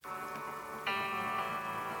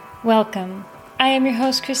Welcome. I am your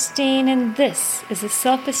host, Christine, and this is the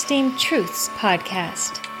Self-Esteem Truths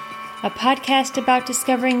Podcast, a podcast about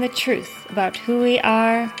discovering the truth about who we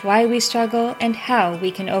are, why we struggle, and how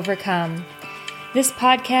we can overcome. This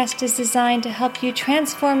podcast is designed to help you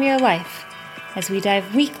transform your life as we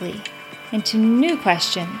dive weekly into new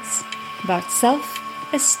questions about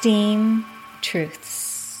self-esteem truths.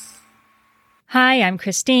 Hi, I'm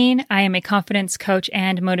Christine. I am a confidence coach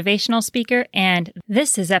and motivational speaker, and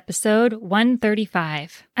this is episode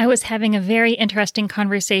 135. I was having a very interesting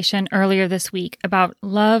conversation earlier this week about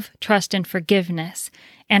love, trust, and forgiveness,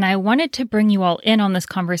 and I wanted to bring you all in on this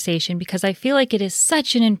conversation because I feel like it is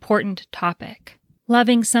such an important topic.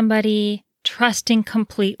 Loving somebody, trusting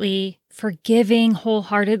completely, forgiving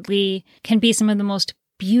wholeheartedly can be some of the most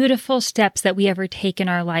beautiful steps that we ever take in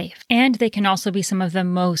our life, and they can also be some of the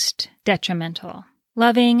most detrimental.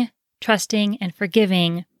 Loving, trusting, and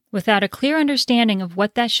forgiving without a clear understanding of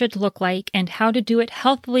what that should look like and how to do it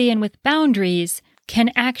healthily and with boundaries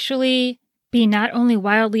can actually be not only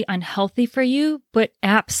wildly unhealthy for you, but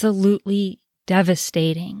absolutely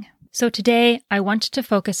devastating. So today, I want to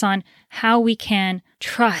focus on how we can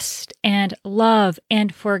trust and love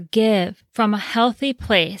and forgive from a healthy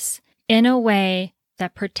place in a way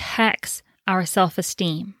that protects our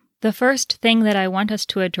self-esteem. The first thing that I want us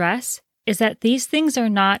to address is that these things are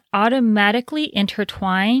not automatically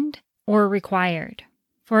intertwined or required.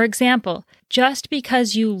 For example, just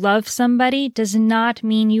because you love somebody does not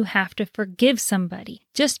mean you have to forgive somebody.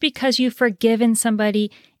 Just because you've forgiven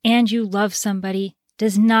somebody and you love somebody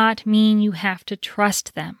does not mean you have to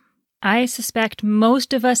trust them. I suspect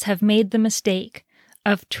most of us have made the mistake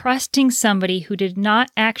of trusting somebody who did not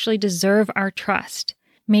actually deserve our trust.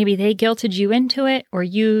 Maybe they guilted you into it, or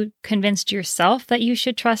you convinced yourself that you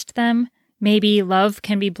should trust them. Maybe love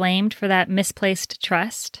can be blamed for that misplaced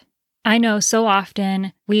trust. I know so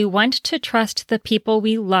often we want to trust the people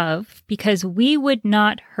we love because we would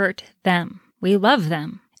not hurt them. We love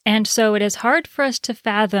them. And so it is hard for us to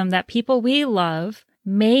fathom that people we love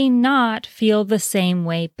may not feel the same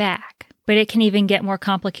way back. But it can even get more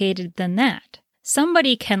complicated than that.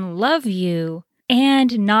 Somebody can love you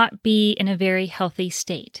and not be in a very healthy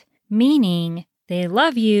state, meaning they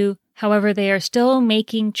love you, however, they are still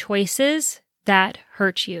making choices that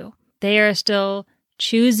hurt you. They are still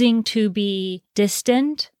choosing to be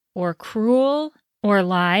distant or cruel or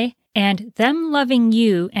lie, and them loving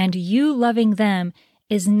you and you loving them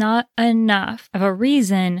is not enough of a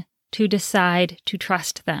reason to decide to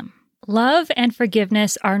trust them. Love and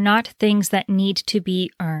forgiveness are not things that need to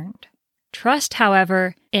be earned. Trust,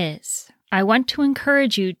 however, is. I want to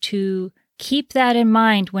encourage you to keep that in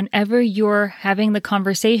mind whenever you're having the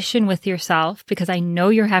conversation with yourself, because I know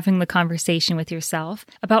you're having the conversation with yourself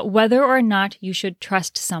about whether or not you should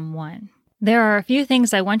trust someone. There are a few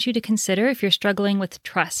things I want you to consider if you're struggling with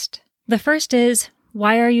trust. The first is,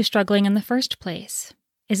 why are you struggling in the first place?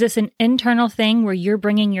 Is this an internal thing where you're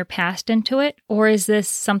bringing your past into it, or is this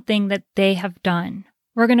something that they have done?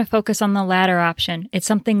 We're going to focus on the latter option. It's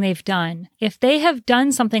something they've done. If they have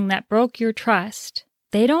done something that broke your trust,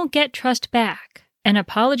 they don't get trust back. An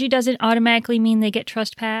apology doesn't automatically mean they get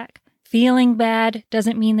trust back. Feeling bad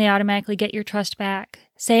doesn't mean they automatically get your trust back.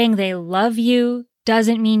 Saying they love you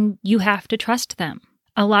doesn't mean you have to trust them.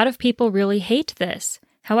 A lot of people really hate this.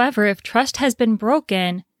 However, if trust has been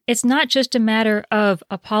broken, it's not just a matter of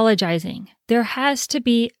apologizing. There has to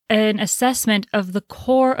be an assessment of the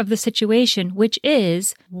core of the situation, which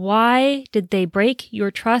is, why did they break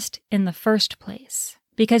your trust in the first place?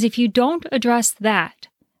 Because if you don't address that,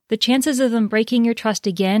 the chances of them breaking your trust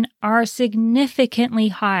again are significantly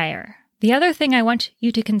higher. The other thing I want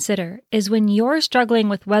you to consider is when you're struggling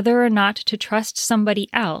with whether or not to trust somebody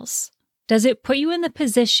else, does it put you in the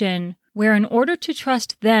position where in order to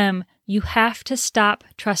trust them, you have to stop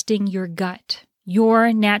trusting your gut,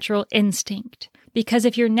 your natural instinct? Because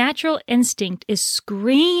if your natural instinct is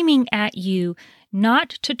screaming at you not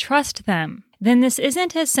to trust them, then this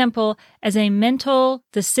isn't as simple as a mental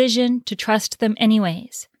decision to trust them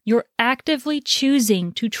anyways. You're actively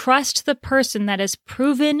choosing to trust the person that has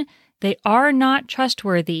proven they are not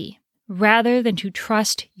trustworthy, rather than to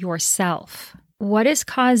trust yourself. What is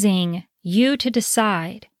causing you to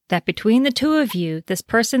decide that between the two of you, this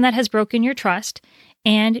person that has broken your trust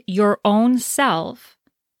and your own self,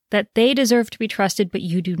 that they deserve to be trusted, but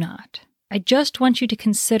you do not? I just want you to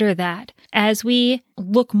consider that as we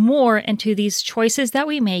look more into these choices that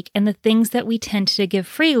we make and the things that we tend to give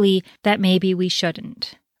freely that maybe we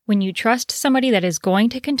shouldn't. When you trust somebody that is going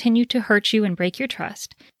to continue to hurt you and break your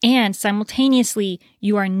trust, and simultaneously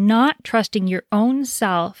you are not trusting your own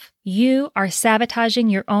self, you are sabotaging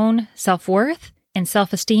your own self-worth and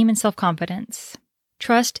self-esteem and self-confidence.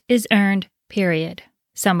 Trust is earned, period.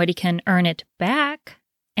 Somebody can earn it back,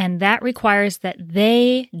 and that requires that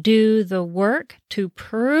they do the work to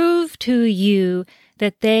prove to you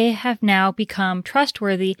that they have now become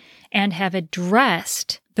trustworthy and have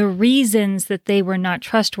addressed the reasons that they were not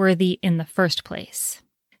trustworthy in the first place.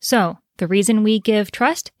 So, the reason we give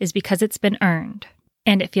trust is because it's been earned,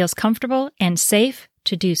 and it feels comfortable and safe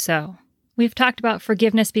to do so. We've talked about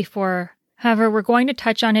forgiveness before. However, we're going to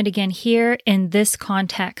touch on it again here in this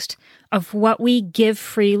context of what we give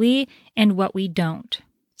freely and what we don't.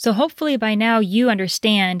 So hopefully by now you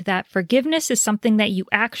understand that forgiveness is something that you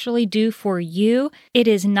actually do for you. It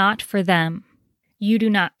is not for them. You do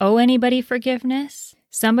not owe anybody forgiveness.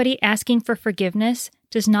 Somebody asking for forgiveness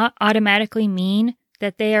does not automatically mean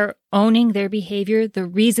that they are owning their behavior, the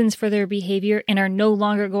reasons for their behavior, and are no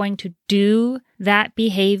longer going to do that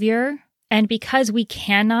behavior. And because we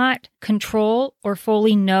cannot control or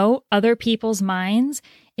fully know other people's minds,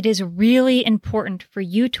 it is really important for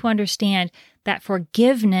you to understand that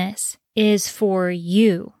forgiveness is for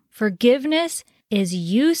you. Forgiveness is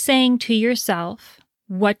you saying to yourself,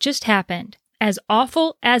 what just happened, as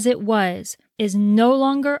awful as it was, is no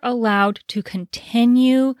longer allowed to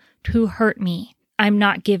continue to hurt me. I'm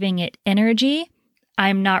not giving it energy.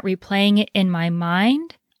 I'm not replaying it in my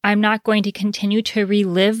mind. I'm not going to continue to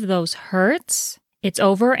relive those hurts. It's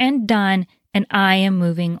over and done, and I am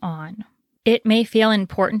moving on. It may feel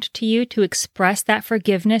important to you to express that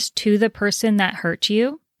forgiveness to the person that hurt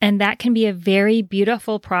you, and that can be a very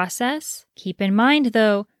beautiful process. Keep in mind,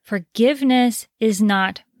 though, forgiveness is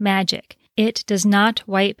not magic. It does not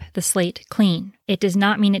wipe the slate clean. It does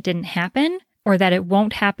not mean it didn't happen or that it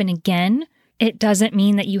won't happen again. It doesn't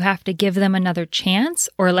mean that you have to give them another chance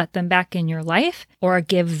or let them back in your life or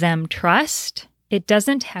give them trust. It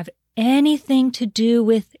doesn't have anything to do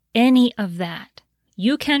with any of that.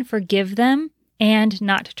 You can forgive them and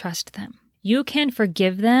not trust them. You can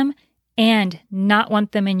forgive them and not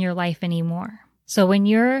want them in your life anymore. So when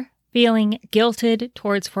you're feeling guilted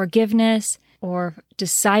towards forgiveness or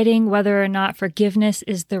deciding whether or not forgiveness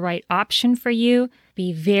is the right option for you,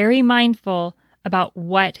 be very mindful about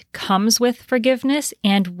what comes with forgiveness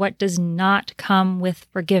and what does not come with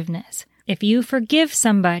forgiveness. If you forgive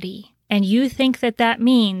somebody and you think that that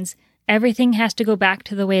means everything has to go back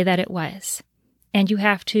to the way that it was, and you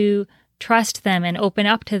have to trust them and open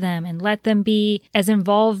up to them and let them be as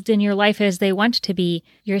involved in your life as they want to be,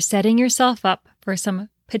 you're setting yourself up for some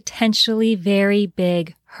potentially very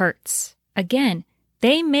big hurts. Again,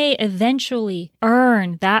 they may eventually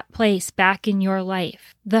earn that place back in your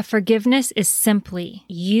life. The forgiveness is simply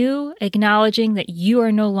you acknowledging that you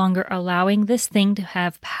are no longer allowing this thing to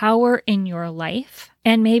have power in your life.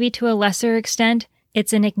 And maybe to a lesser extent,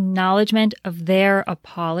 it's an acknowledgement of their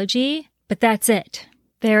apology, but that's it.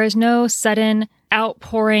 There is no sudden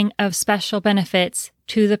outpouring of special benefits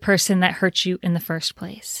to the person that hurt you in the first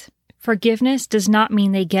place. Forgiveness does not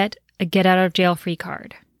mean they get a get-out-of-jail-free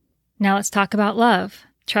card. Now let's talk about love.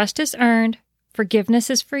 Trust is earned, forgiveness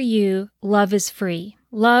is for you, love is free.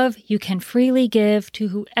 Love you can freely give to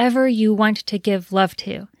whoever you want to give love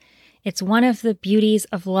to. It's one of the beauties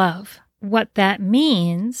of love. What that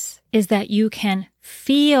means is that you can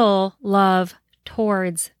feel love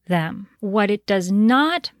towards them. What it does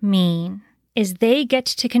not mean is they get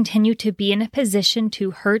to continue to be in a position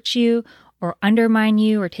to hurt you or undermine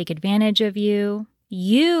you or take advantage of you.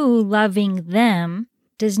 You loving them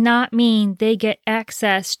does not mean they get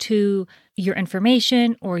access to your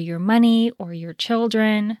information or your money or your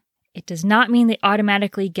children. It does not mean they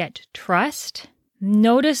automatically get trust.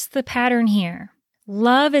 Notice the pattern here.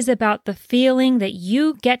 Love is about the feeling that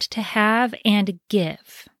you get to have and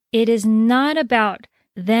give. It is not about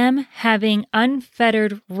them having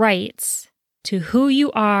unfettered rights to who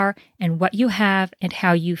you are and what you have and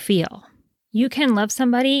how you feel. You can love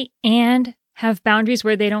somebody and have boundaries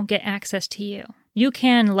where they don't get access to you. You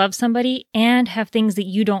can love somebody and have things that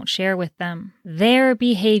you don't share with them. Their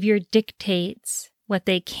behavior dictates what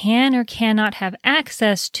they can or cannot have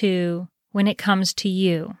access to when it comes to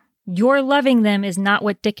you. Your loving them is not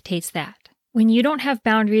what dictates that. When you don't have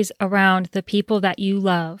boundaries around the people that you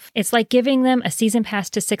love, it's like giving them a season pass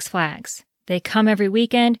to Six Flags. They come every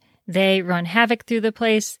weekend, they run havoc through the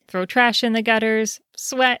place, throw trash in the gutters,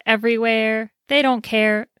 sweat everywhere. They don't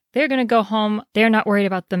care. They're going to go home. They're not worried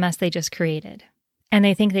about the mess they just created. And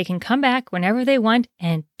they think they can come back whenever they want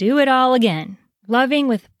and do it all again. Loving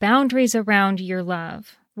with boundaries around your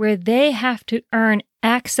love, where they have to earn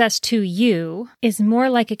access to you, is more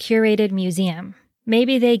like a curated museum.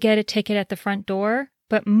 Maybe they get a ticket at the front door,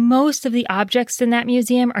 but most of the objects in that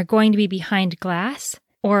museum are going to be behind glass,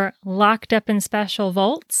 or locked up in special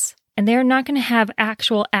vaults, and they're not going to have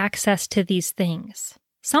actual access to these things.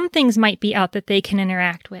 Some things might be out that they can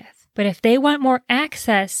interact with, but if they want more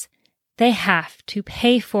access, they have to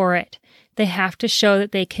pay for it. They have to show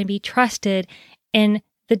that they can be trusted in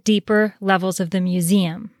the deeper levels of the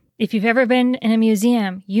museum. If you've ever been in a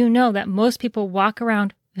museum, you know that most people walk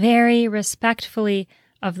around very respectfully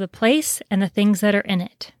of the place and the things that are in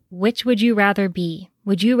it. Which would you rather be?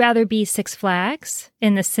 Would you rather be Six Flags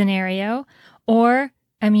in this scenario or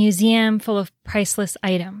a museum full of priceless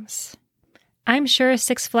items? I'm sure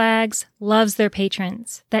Six Flags loves their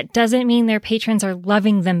patrons. That doesn't mean their patrons are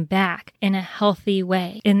loving them back in a healthy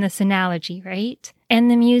way in this analogy, right? And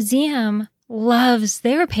the museum loves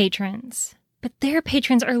their patrons, but their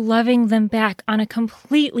patrons are loving them back on a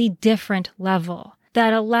completely different level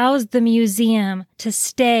that allows the museum to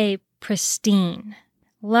stay pristine.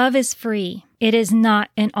 Love is free. It is not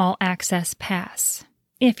an all-access pass.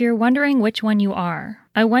 If you're wondering which one you are,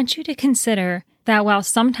 I want you to consider that while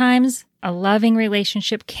sometimes a loving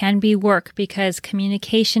relationship can be work because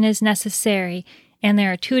communication is necessary and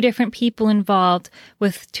there are two different people involved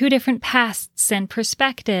with two different pasts and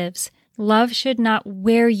perspectives, love should not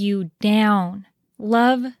wear you down.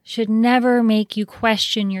 Love should never make you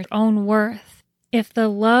question your own worth. If the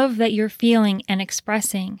love that you're feeling and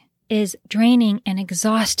expressing is draining and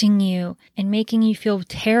exhausting you and making you feel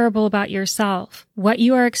terrible about yourself, what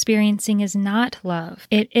you are experiencing is not love.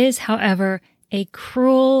 It is, however, a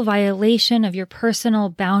cruel violation of your personal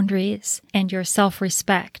boundaries and your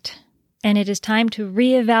self-respect. And it is time to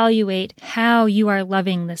reevaluate how you are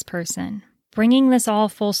loving this person. Bringing this all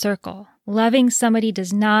full circle, loving somebody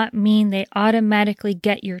does not mean they automatically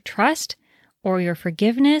get your trust or your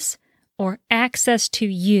forgiveness or access to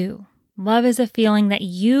you. Love is a feeling that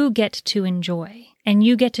you get to enjoy, and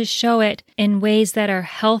you get to show it in ways that are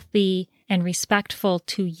healthy and respectful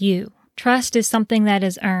to you. Trust is something that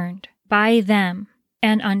is earned by them,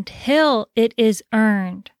 and until it is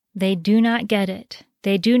earned, they do not get it.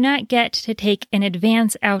 They do not get to take an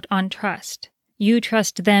advance out on trust. You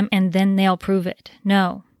trust them and then they'll prove it.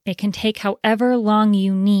 No, it can take however long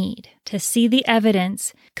you need to see the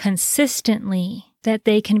evidence consistently that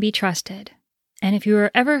they can be trusted. And if you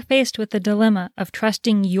are ever faced with the dilemma of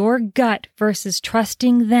trusting your gut versus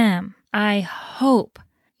trusting them, I hope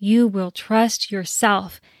you will trust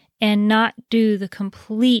yourself and not do the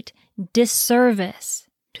complete disservice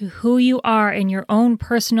to who you are in your own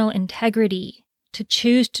personal integrity to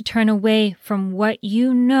choose to turn away from what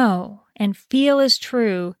you know and feel is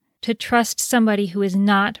true to trust somebody who is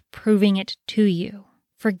not proving it to you.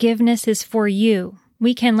 Forgiveness is for you.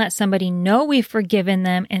 We can let somebody know we've forgiven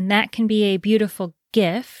them, and that can be a beautiful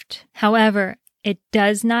gift. However, it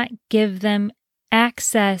does not give them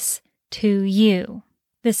access to you.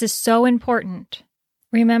 This is so important.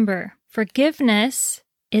 Remember, forgiveness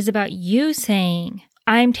is about you saying,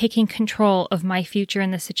 I'm taking control of my future in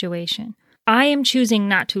this situation. I am choosing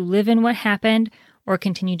not to live in what happened or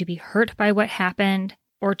continue to be hurt by what happened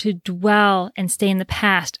or to dwell and stay in the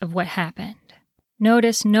past of what happened.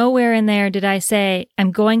 Notice nowhere in there did I say,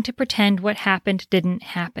 I'm going to pretend what happened didn't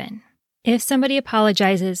happen. If somebody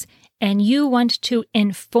apologizes and you want to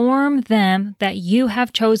inform them that you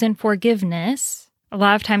have chosen forgiveness, a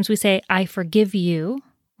lot of times we say, I forgive you,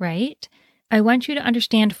 right? I want you to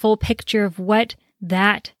understand full picture of what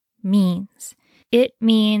that means. It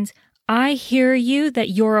means I hear you that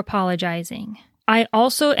you're apologizing. I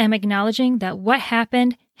also am acknowledging that what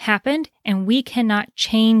happened, happened, and we cannot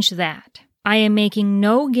change that. I am making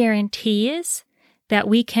no guarantees that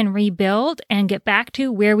we can rebuild and get back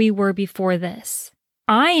to where we were before this.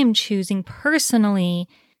 I am choosing personally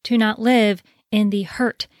to not live in the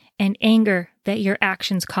hurt and anger that your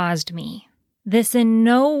actions caused me. This in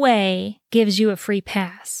no way gives you a free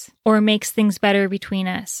pass or makes things better between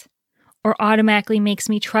us or automatically makes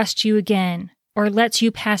me trust you again or lets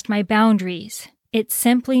you past my boundaries. It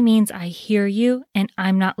simply means I hear you and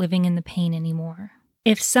I'm not living in the pain anymore.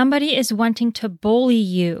 If somebody is wanting to bully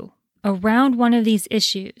you around one of these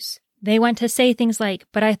issues, they want to say things like,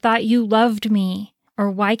 but I thought you loved me, or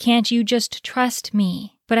why can't you just trust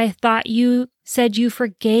me? But I thought you said you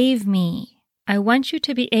forgave me. I want you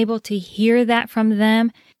to be able to hear that from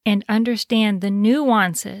them and understand the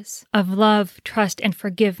nuances of love, trust, and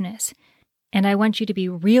forgiveness. And I want you to be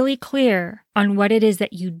really clear on what it is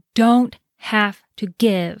that you don't have to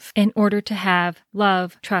give in order to have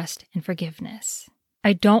love, trust, and forgiveness.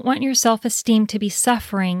 I don't want your self-esteem to be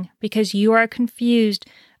suffering because you are confused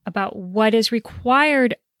about what is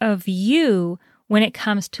required of you when it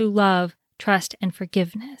comes to love, trust, and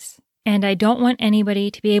forgiveness. And I don't want anybody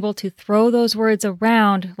to be able to throw those words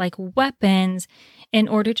around like weapons in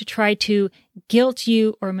order to try to guilt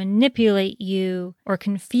you or manipulate you or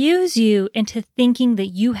confuse you into thinking that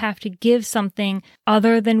you have to give something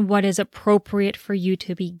other than what is appropriate for you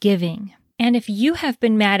to be giving. And if you have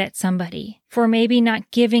been mad at somebody for maybe not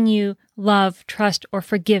giving you love, trust, or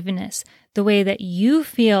forgiveness the way that you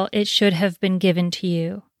feel it should have been given to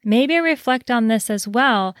you, maybe reflect on this as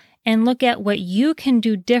well and look at what you can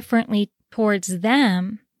do differently towards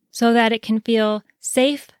them so that it can feel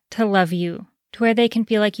safe to love you, to where they can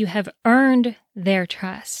feel like you have earned their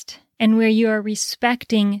trust and where you are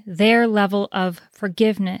respecting their level of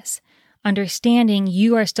forgiveness, understanding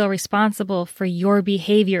you are still responsible for your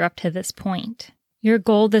behavior up to this point. Your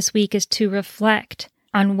goal this week is to reflect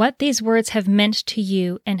on what these words have meant to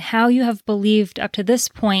you and how you have believed up to this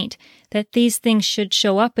point that these things should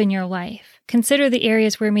show up in your life. Consider the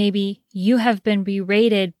areas where maybe you have been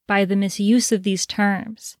berated by the misuse of these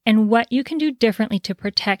terms and what you can do differently to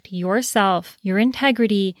protect yourself, your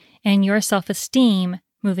integrity, and your self-esteem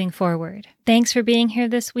moving forward. Thanks for being here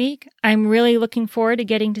this week. I'm really looking forward to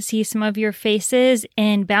getting to see some of your faces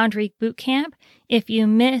in Boundary Bootcamp. If you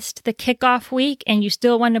missed the kickoff week and you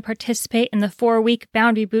still want to participate in the 4-week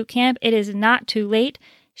Boundary Bootcamp, it is not too late.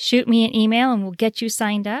 Shoot me an email and we'll get you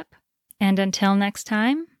signed up. And until next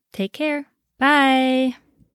time, take care. Bye.